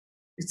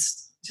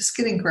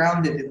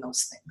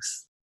those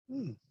things.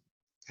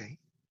 Okay.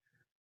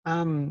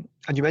 And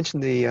you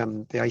mentioned the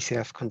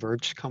ICF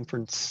Converge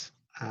conference.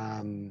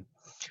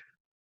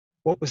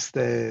 What was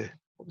the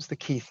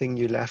key thing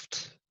you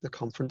left the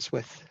conference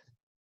with?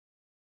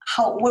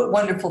 What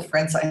wonderful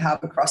friends I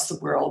have across the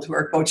world who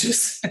are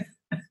coaches.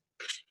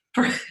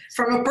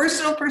 From a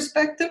personal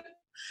perspective,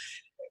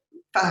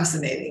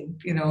 fascinating.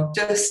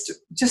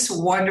 Just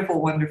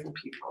wonderful, wonderful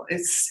people.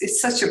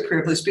 It's such a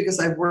privilege because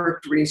I've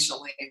worked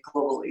regionally and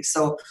globally,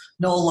 so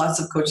know lots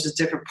of coaches in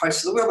different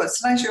parts of the world. But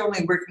sometimes you're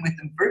only working with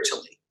them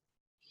virtually,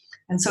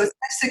 and so it's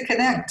nice to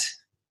connect,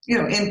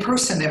 in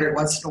person every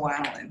once in a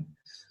while.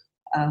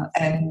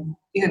 And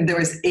there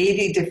was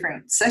 80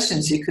 different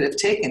sessions you could have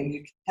taken.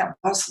 You can't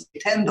possibly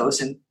attend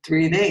those in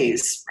 3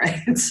 days,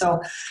 right?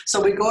 So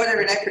we go out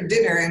every night for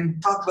dinner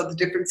and talk about the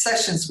different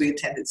sessions we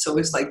attended. So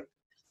it's like,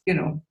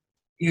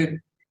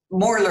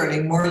 more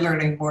learning.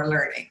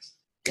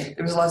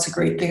 There was lots of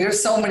great things.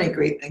 There's so many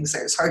great things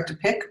there. It's hard to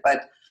pick,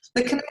 but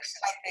the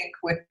connection, I think,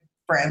 with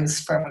friends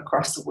from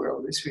across the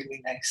world is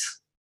really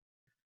nice.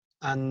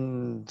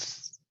 And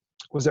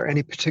was there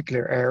any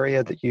particular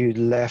area that you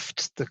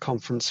left the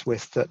conference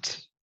with that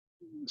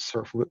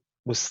sort of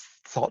was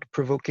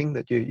thought-provoking,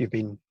 that you've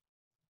been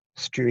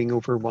stewing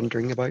over,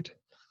 wondering about?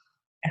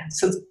 Yeah,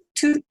 so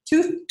two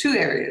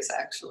areas,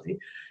 actually.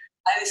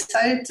 I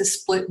decided to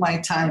split my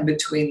time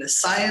between the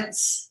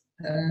science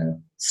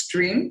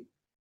stream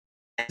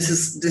and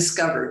the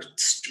discover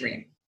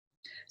stream.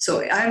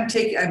 So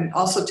I'm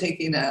also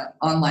taking an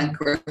online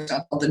course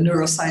called the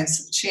Neuroscience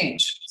of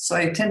Change. So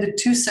I attended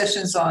 2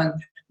 sessions on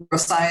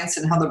neuroscience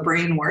and how the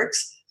brain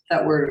works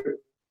that were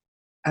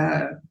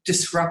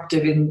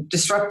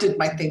disrupted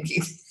my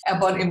thinking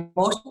about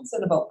emotions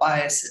and about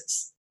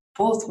biases.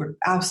 Both were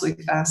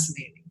absolutely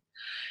fascinating.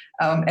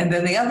 And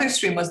then the other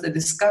stream was the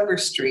discover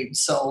stream.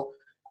 So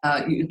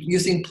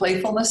using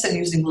playfulness and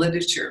using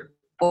literature,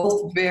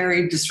 both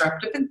very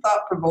disruptive and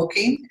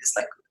thought-provoking. It's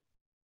like,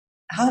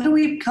 how do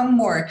we become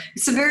more?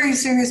 It's a very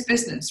serious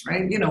business,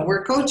 right?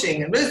 We're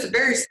coaching, and it's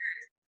very serious.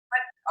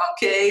 But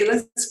okay,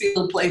 let's be a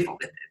little playful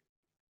with it.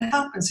 What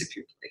happens if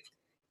you're playful?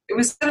 It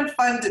was kind of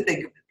fun to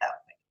think of it that way.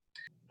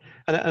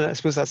 And I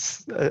suppose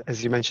that's,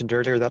 as you mentioned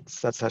earlier,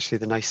 that's actually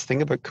the nice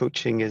thing about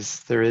coaching, is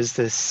there is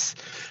this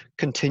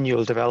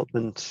continual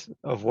development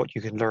of what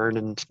you can learn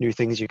and new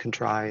things you can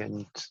try,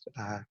 and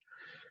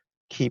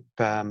keep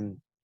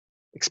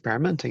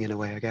experimenting in a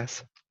way, I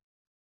guess.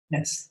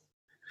 Yes.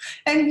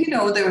 And,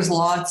 there was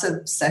lots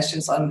of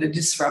sessions on the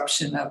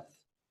disruption of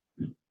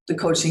the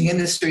coaching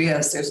industry,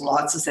 as there's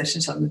lots of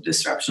sessions on the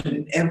disruption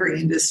in every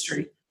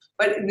industry.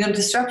 But,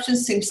 disruption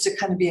seems to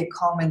kind of be a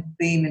common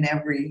theme in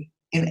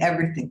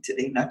everything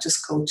today, not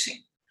just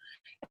coaching.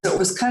 So it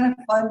was kind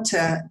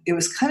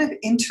of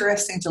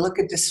interesting to look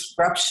at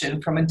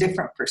disruption from a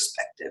different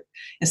perspective,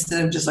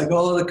 instead of just like,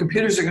 oh, the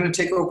computers are going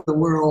to take over the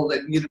world,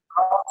 and,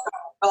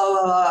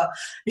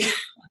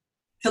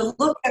 to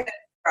look at it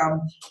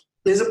from,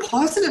 there's a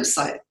positive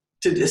side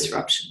to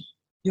disruption.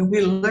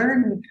 We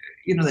learn,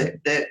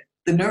 that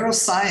the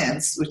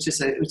neuroscience, which is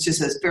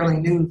a fairly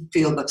new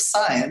field of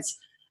science,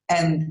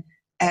 and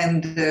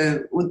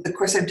the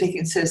course I'm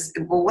taking says,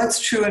 well, what's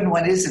true and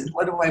what isn't?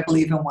 What do I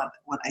believe and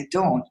what I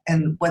don't?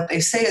 And what they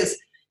say is,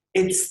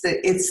 it's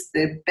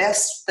the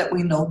best that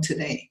we know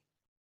today.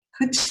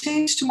 Could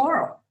change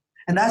tomorrow,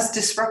 and that's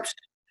disruption.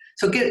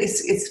 So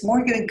it's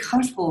more getting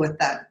comfortable with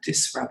that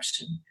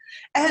disruption.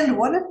 And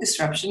what if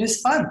disruption is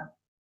fun?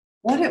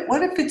 What if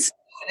it's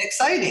fun and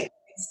exciting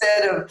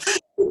instead of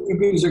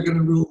humans are going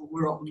to rule the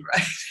world,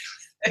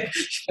 right?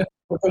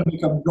 We're going to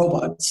become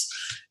robots.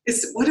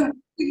 What if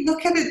we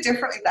look at it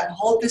differently? That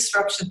whole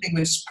disruption thing,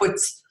 which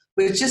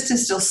just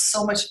instills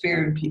so much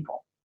fear in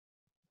people.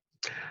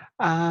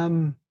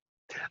 I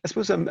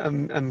suppose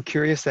I'm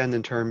curious then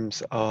in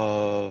terms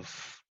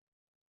of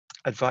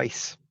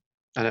advice.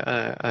 And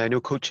I know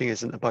coaching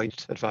isn't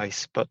about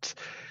advice, but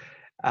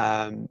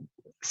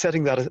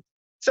setting that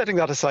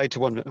aside to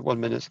one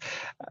minute,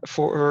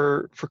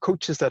 for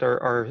coaches that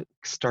are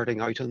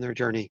starting out on their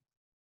journey,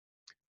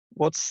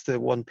 what's the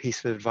one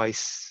piece of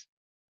advice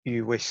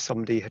you wish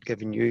somebody had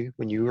given you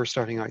when you were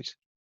starting out?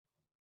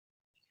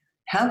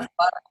 Have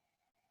fun.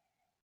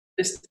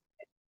 Just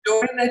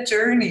enjoy the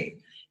journey.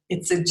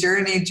 It's a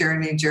journey.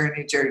 Enjoy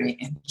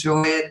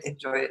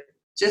it.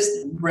 Just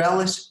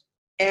relish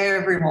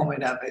every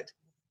moment of it.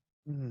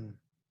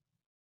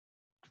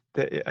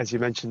 As you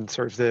mentioned,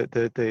 sort of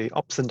the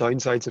ups and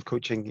downsides of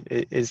coaching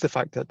is the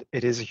fact that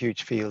it is a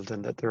huge field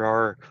and that there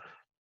are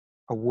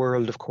a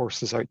world of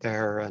courses out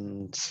there,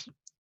 and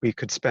we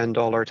could spend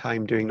all our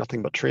time doing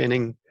nothing but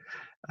training.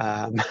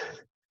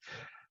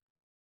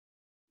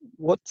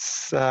 What's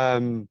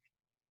Sorry,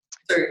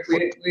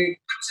 we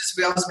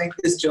always make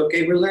this joke.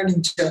 Hey, we're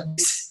learning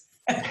junkies.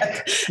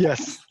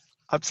 Yes,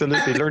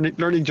 absolutely,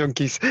 learning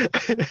junkies.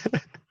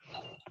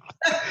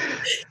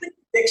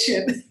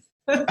 Addiction.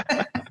 A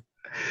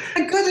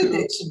good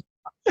addiction.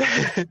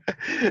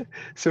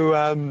 So,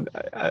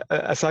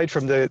 aside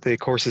from the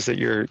courses that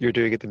you're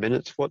doing at the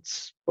minute, what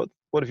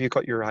have you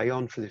got your eye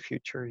on for the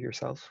future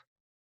yourself?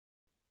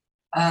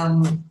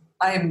 I'm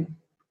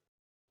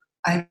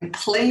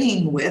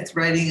playing with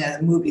writing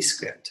a movie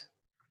script.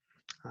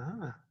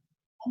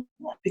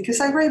 Because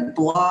I write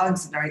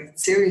blogs and I write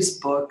serious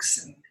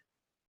books, and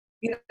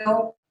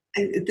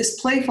this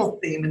playful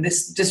theme and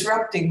this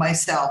disrupting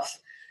myself.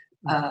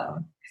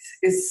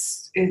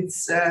 It's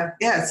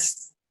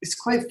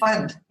quite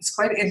fun. It's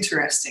quite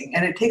interesting,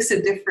 and it takes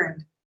a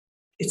different.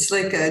 It's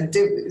like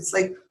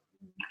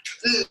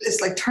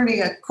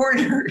turning a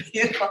corner.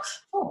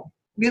 Oh,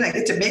 I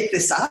get to make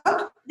this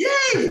up?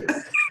 Yay!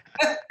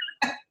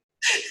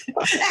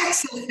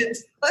 Excellent.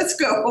 Let's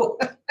go.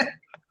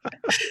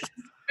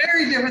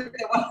 Very different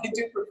than what I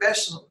do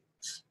professionally,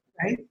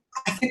 right?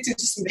 I get to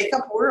just make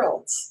up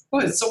worlds. Oh,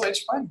 it's so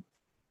much fun.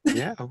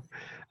 Yeah,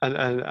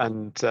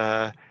 and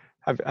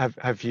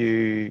have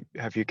you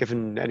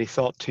given any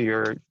thought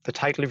to the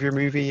title of your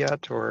movie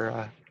yet,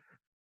 or?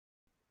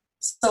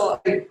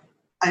 So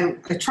I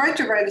tried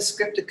to write a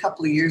script a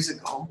couple of years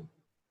ago.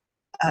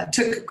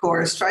 Took a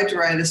course, tried to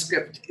write a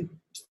script. It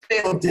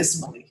failed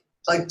dismally.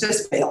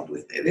 Just failed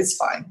with it. It's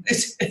fine.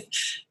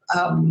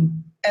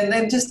 And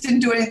then just didn't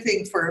do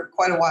anything for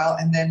quite a while.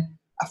 And then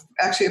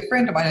actually a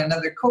friend of mine,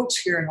 another coach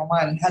here in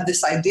Oman, had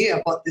this idea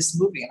about this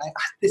movie. And I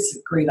thought, this is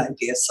a great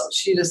idea. So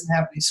she doesn't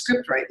have any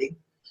script writing.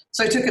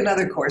 So I took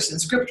another course in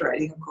script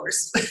writing, of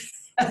course,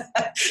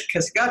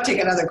 because you got to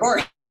take another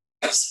course.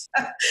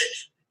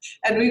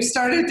 And we've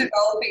started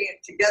developing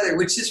it together,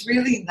 which is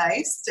really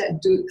nice to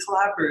do it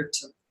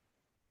collaboratively,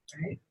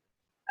 right?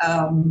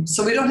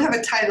 So we don't have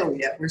a title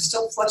yet. We're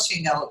still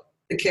fleshing out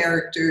the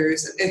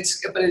characters.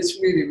 But it's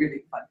really,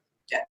 really fun.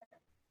 Yeah.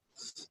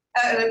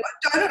 And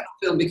I don't know if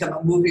it'll become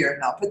a movie or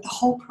not, but the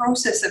whole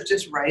process of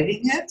just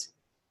writing it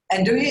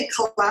and doing it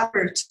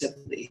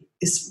collaboratively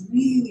is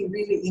really,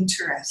 really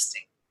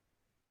interesting.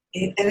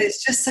 And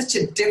it's just such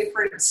a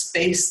different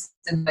space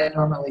than I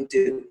normally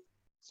do.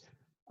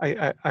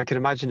 I can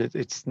imagine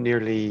it's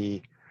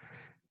nearly.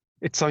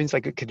 It sounds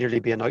like it could nearly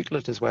be an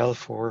outlet as well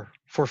for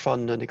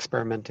fun and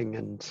experimenting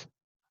and.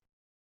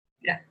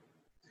 Yeah,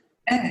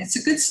 and it's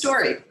a good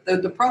story.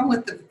 The problem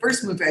with the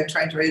first movie I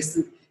tried to write is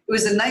that it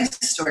was a nice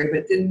story,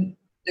 but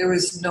there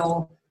was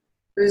no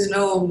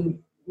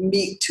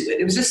meat to it.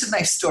 It was just a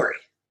nice story.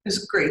 It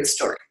was a great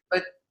story,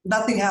 but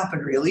nothing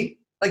happened really.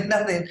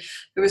 Nothing.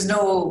 There was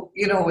no,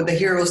 the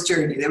hero's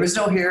journey. There was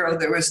no hero.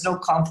 There was no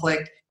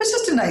conflict. It was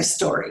just a nice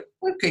story.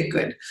 Okay,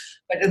 good.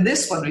 But in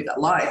this one, we got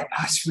live.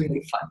 Oh, it's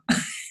really fun.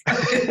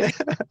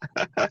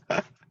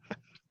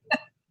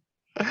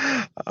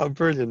 Oh,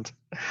 brilliant.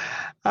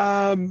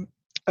 I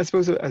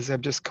suppose as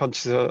I'm just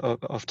conscious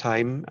of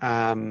time,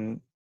 and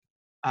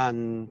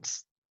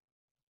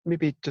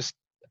maybe just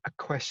a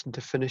question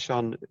to finish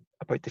on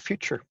about the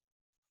future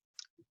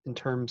in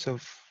terms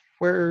of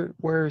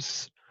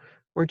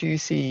where do you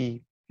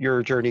see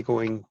your journey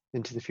going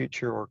into the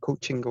future, or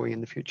coaching going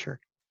in the future?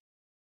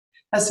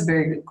 That's a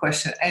very good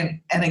question.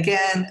 And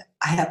again,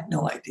 I have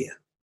no idea.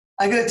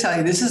 I got to tell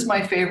you, this is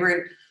my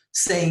favorite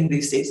saying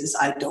these days is,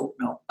 I don't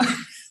know.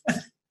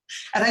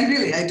 And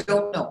I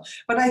don't know.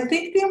 But I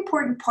think the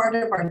important part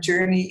of our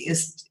journey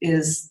is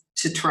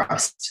to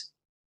trust,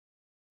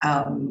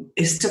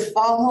 is to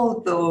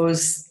follow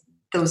those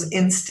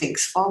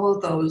instincts, follow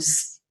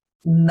those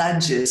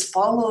nudges,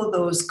 follow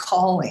those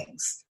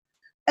callings,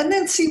 and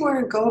then see where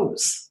it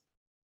goes.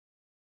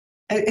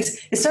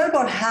 It's not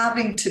about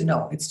having to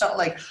know. It's not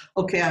like,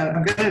 okay,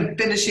 I'm going to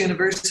finish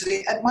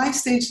university. At my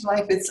stage in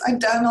life, I've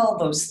done all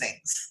those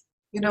things.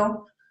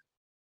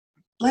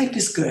 Life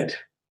is good.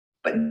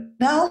 But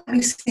now let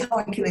me see how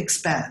I can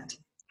expand.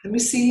 Let me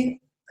see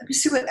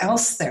what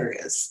else there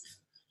is.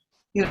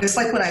 It's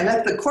like when I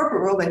left the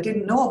corporate world, I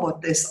didn't know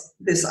about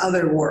this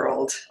other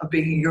world of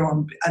being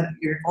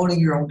owning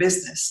your own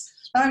business.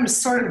 Now I'm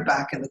sort of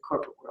back in the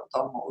corporate world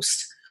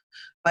almost.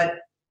 But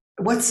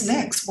what's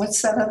next?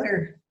 What's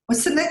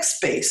the next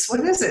space? What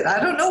is it? I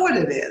don't know what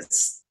it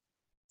is.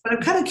 But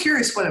I'm kind of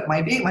curious what it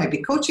might be. It might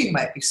be coaching, it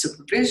might be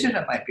supervision,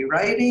 it might be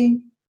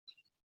writing.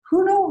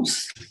 Who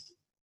knows?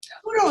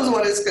 Who knows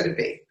what it's going to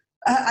be?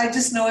 I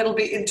just know it'll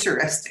be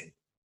interesting.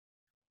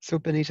 So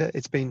Benita,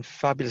 it's been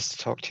fabulous to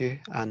talk to you,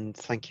 and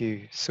thank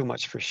you so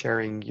much for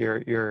sharing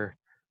your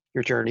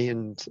journey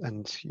and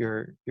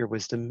your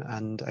wisdom.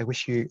 And I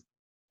wish you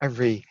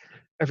every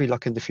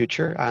luck in the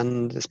future,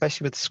 and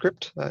especially with the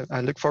script.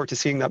 I look forward to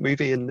seeing that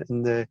movie in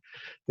the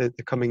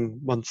coming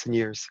months and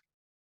years.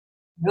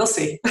 We'll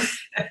see.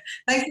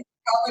 Thank you for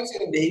the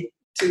opportunity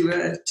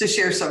to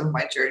share some of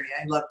my journey.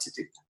 I love to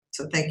do that.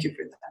 So thank you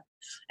for that.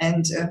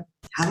 And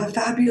have a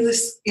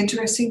fabulous,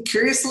 interesting,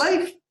 curious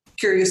life,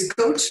 curious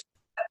coach.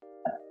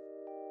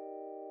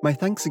 My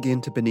thanks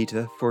again to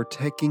Benita for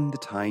taking the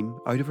time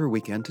out of her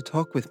weekend to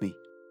talk with me.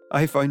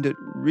 I found it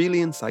really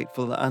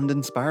insightful and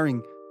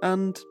inspiring,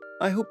 and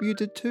I hope you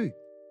did too.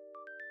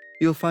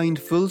 You'll find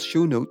full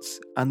show notes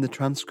and the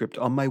transcript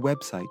on my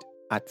website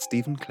at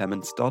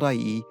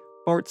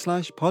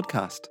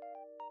stephenclements.ie/podcast.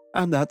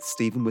 And that's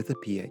Stephen with a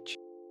PH.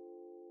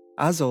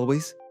 As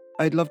always,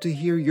 I'd love to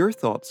hear your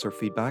thoughts or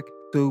feedback,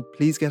 so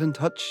please get in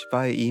touch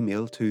via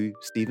email to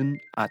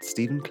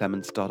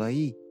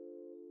stephen@stephenclements.ie.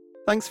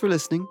 Thanks for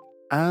listening,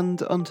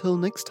 and until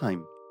next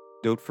time,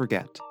 don't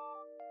forget,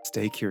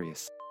 stay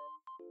curious.